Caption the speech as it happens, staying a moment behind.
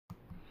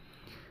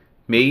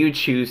May you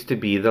choose to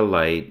be the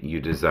light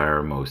you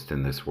desire most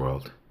in this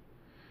world.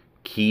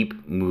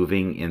 Keep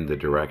moving in the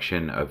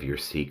direction of your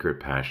secret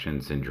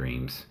passions and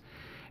dreams,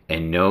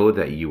 and know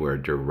that you are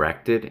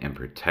directed and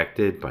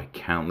protected by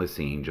countless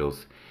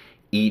angels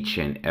each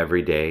and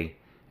every day,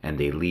 and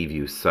they leave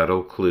you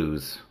subtle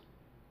clues.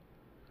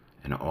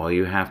 And all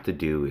you have to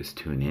do is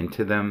tune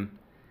into them,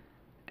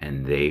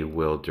 and they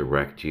will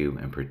direct you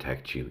and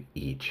protect you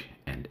each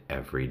and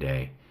every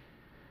day.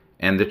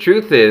 And the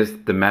truth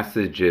is, the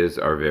messages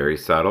are very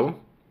subtle,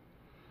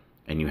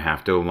 and you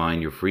have to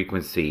align your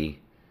frequency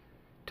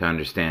to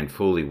understand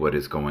fully what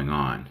is going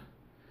on.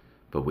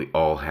 But we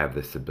all have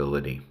this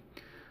ability.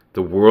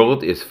 The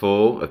world is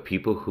full of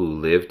people who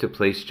live to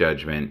place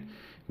judgment.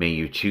 May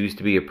you choose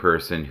to be a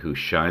person who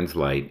shines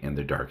light in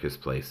the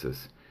darkest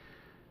places.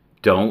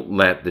 Don't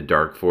let the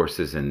dark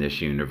forces in this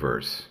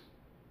universe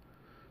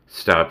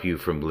stop you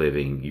from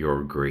living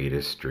your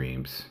greatest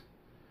dreams.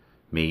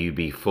 May you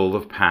be full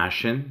of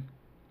passion.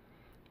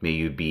 May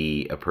you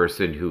be a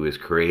person who is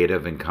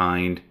creative and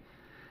kind.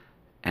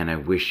 And I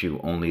wish you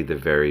only the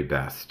very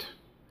best.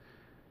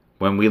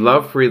 When we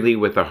love freely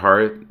with a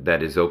heart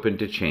that is open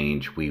to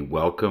change, we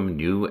welcome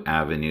new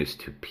avenues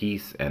to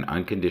peace and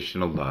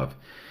unconditional love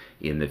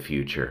in the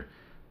future.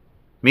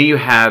 May you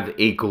have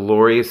a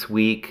glorious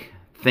week.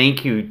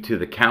 Thank you to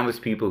the countless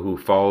people who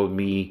followed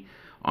me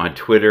on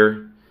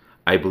Twitter.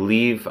 I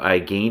believe I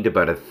gained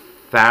about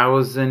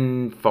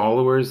 1,000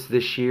 followers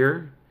this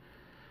year,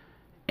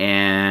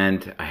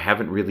 and I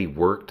haven't really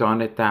worked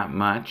on it that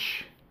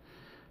much.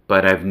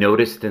 But I've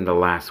noticed in the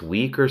last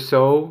week or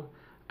so,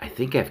 I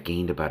think I've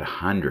gained about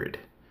 100.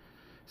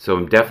 So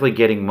I'm definitely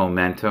getting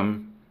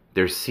momentum.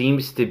 There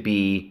seems to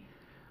be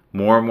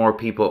more and more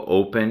people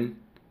open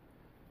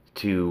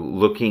to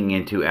looking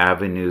into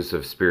avenues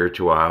of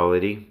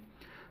spirituality.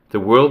 The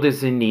world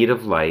is in need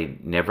of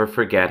light. Never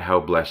forget how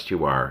blessed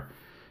you are.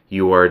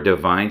 You are a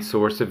divine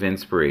source of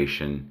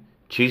inspiration.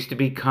 Choose to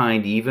be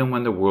kind even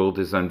when the world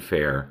is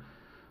unfair.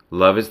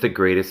 Love is the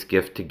greatest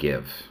gift to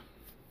give.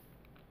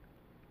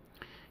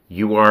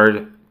 You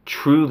are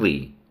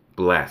truly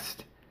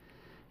blessed.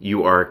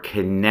 You are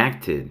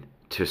connected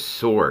to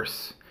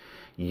Source.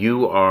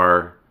 You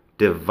are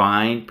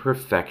divine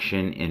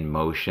perfection in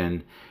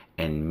motion,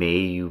 and may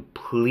you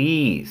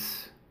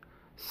please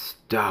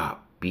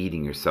stop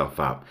beating yourself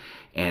up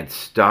and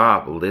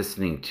stop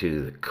listening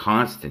to the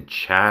constant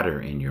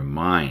chatter in your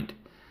mind.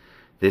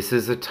 This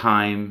is a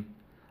time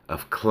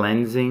of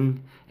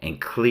cleansing and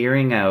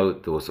clearing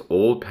out those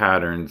old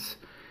patterns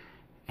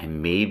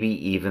and maybe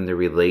even the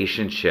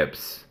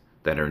relationships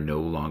that are no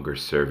longer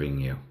serving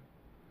you.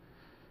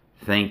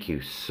 Thank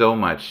you so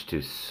much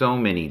to so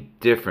many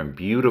different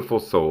beautiful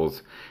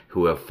souls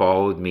who have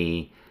followed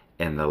me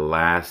in the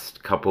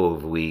last couple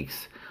of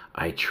weeks.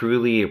 I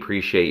truly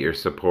appreciate your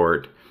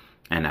support,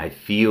 and I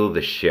feel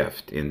the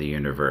shift in the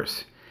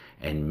universe.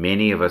 And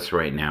many of us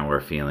right now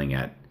are feeling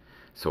it.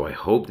 So I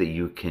hope that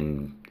you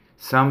can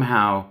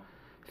somehow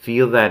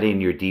feel that in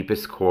your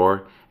deepest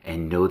core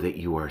and know that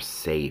you are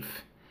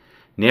safe.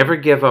 Never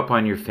give up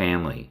on your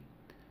family.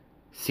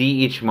 See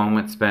each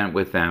moment spent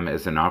with them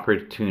as an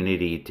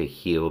opportunity to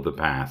heal the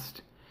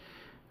past.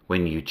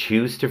 When you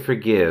choose to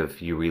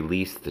forgive, you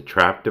release the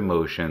trapped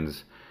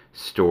emotions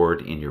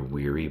stored in your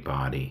weary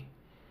body.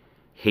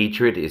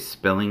 Hatred is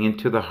spilling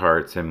into the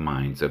hearts and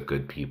minds of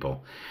good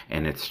people,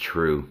 and it's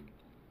true.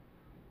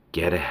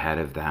 Get ahead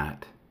of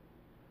that.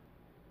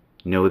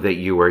 Know that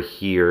you are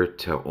here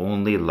to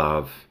only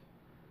love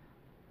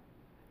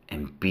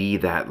and be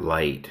that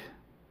light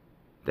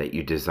that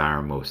you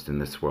desire most in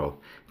this world.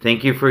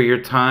 Thank you for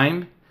your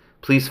time.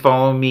 Please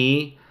follow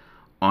me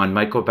on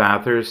Michael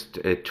Bathurst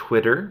at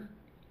Twitter.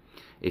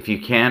 If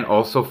you can,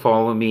 also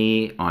follow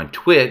me on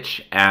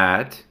Twitch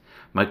at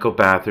Michael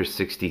Bathurst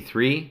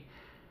 63.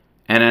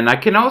 And then I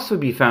can also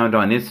be found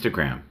on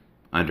Instagram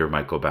under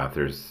Michael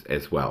Bathurst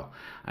as well.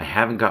 I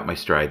haven't got my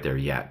stride there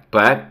yet,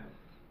 but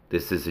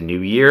this is a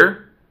new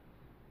year,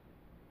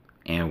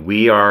 and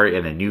we are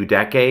in a new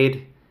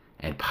decade,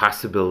 and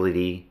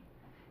possibility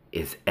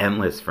is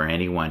endless for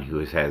anyone who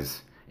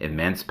has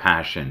immense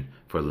passion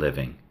for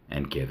living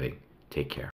and giving. Take care.